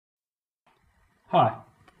Hi,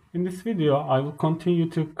 in this video I will continue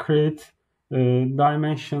to create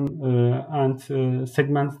dimension and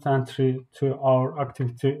segment entry to our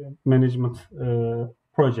activity management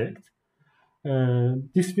project.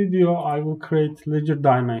 This video I will create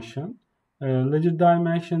LedgerDimension.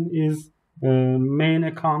 LedgerDimension is main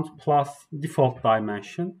account plus default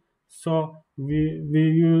dimension. So we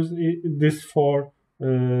use this for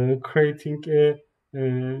creating a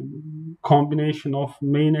combination of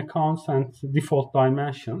main accounts and default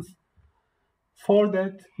dimensions. For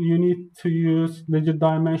that, you need to use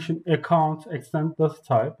LedgerDimension account extend data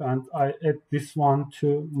type, and I add this one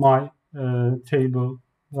to my table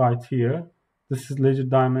right here. This is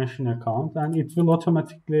LedgerDimension account, and it will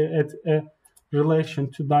automatically add a relation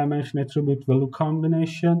to dimension attribute value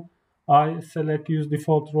combination. I select use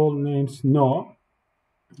default role names no,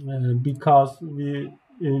 because we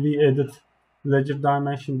added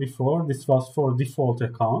LedgerDimension before. This was for default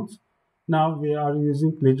account. Now we are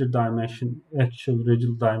using LedgerDimension, actual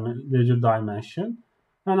LedgerDimension.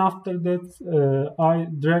 And after that, I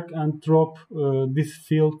drag and drop this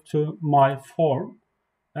field to my form,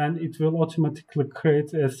 and it will automatically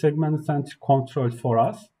create a segment-centric control for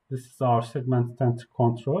us. This is our segment-centric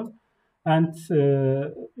control. And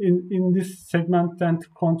in this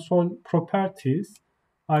segment-centric control properties,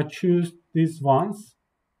 I choose these ones.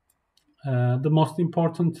 The most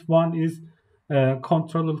important one is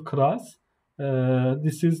controller class.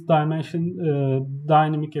 This is dimension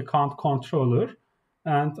dynamic account controller,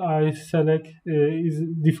 and I select is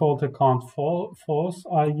default account false.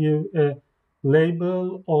 I give a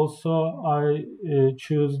label. Also, I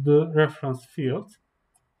choose the reference field,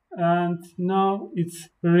 and now it's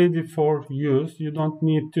ready for use. You don't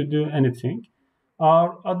need to do anything.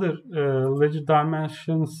 Our other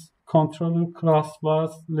LedgerDimensions controller class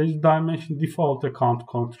was LedgerDimension default account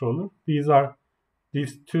controller.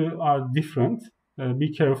 These two are different.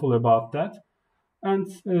 Be careful about that. And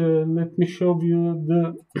let me show you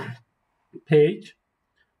the page.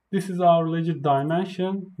 This is our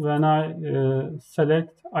LedgerDimension. When I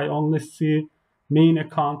select, I only see main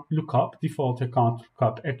account lookup, default account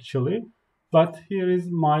lookup actually. But here is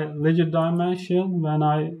my LedgerDimension. When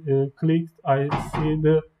I clicked, I see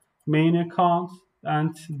the main account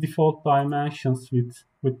and default dimensions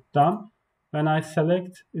with them. When I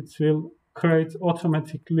select, it will create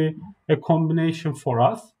automatically a combination for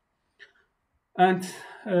us. And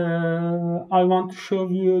I want to show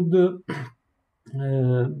you the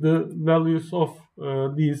values of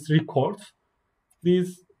these records.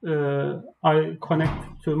 These I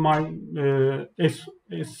connect to my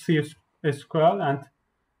SQL, and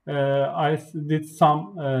I did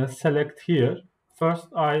some select here. First,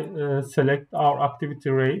 I select our activity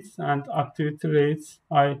rates, and activity rates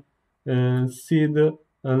I see the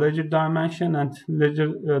LedgerDimension and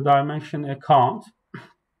LedgerDimension account.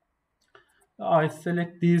 I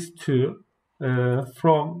select these two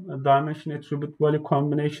from dimension attribute value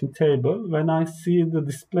combination table. When I see the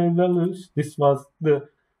display values, this was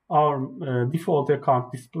our default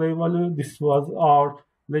account display value. This was our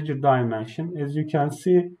LedgerDimension. As you can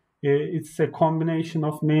see, it's a combination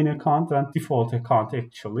of main account and default account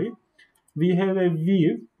actually. We have a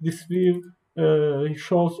view. This view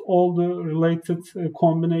shows all the related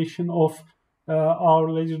combination of our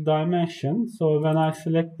LedgerDimension. So when I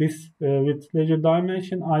select this with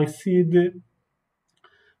LedgerDimension, I see the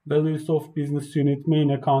values of business unit,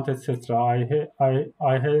 main account, etc.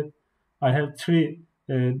 I have three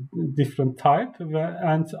different type,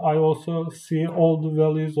 and I also see all the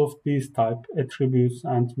values of these type attributes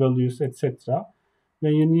and values, etc.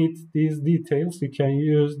 When you need these details, you can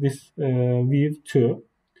use this view too.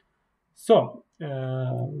 So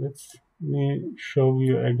let me show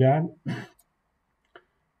you again.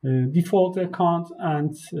 Default account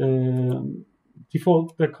and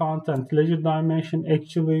LedgerDimension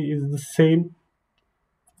actually is the same.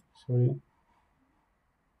 Sorry.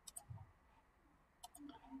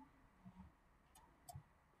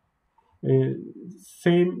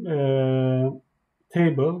 Same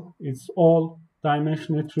table. It's all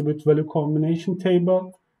dimension attribute value combination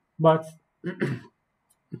table, but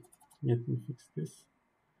let me fix this.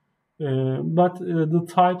 But the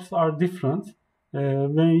types are different.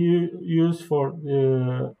 When you use for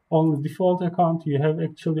only default account, you have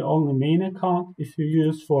actually only main account. If you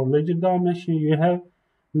use for LedgerDimension, you have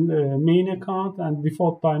main account and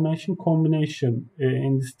default dimension combination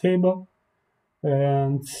in this table.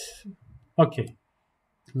 And okay,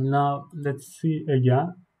 now let's see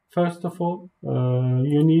again. First of all,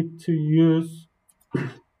 you need to use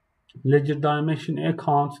LedgerDimension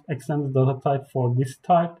account extended data type for this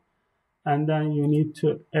type. and then you need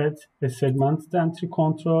to add a segmented entry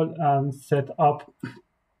control and set up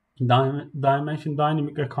dimension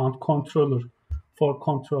dynamic account controller for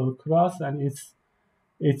controller class, and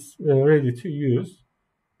it's ready to use.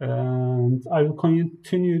 And I will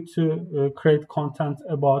continue to create content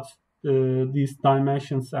about these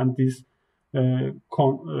dimensions and these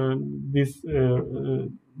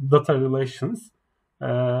data relations.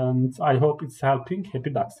 And I hope it's helping. Happy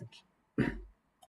doxing.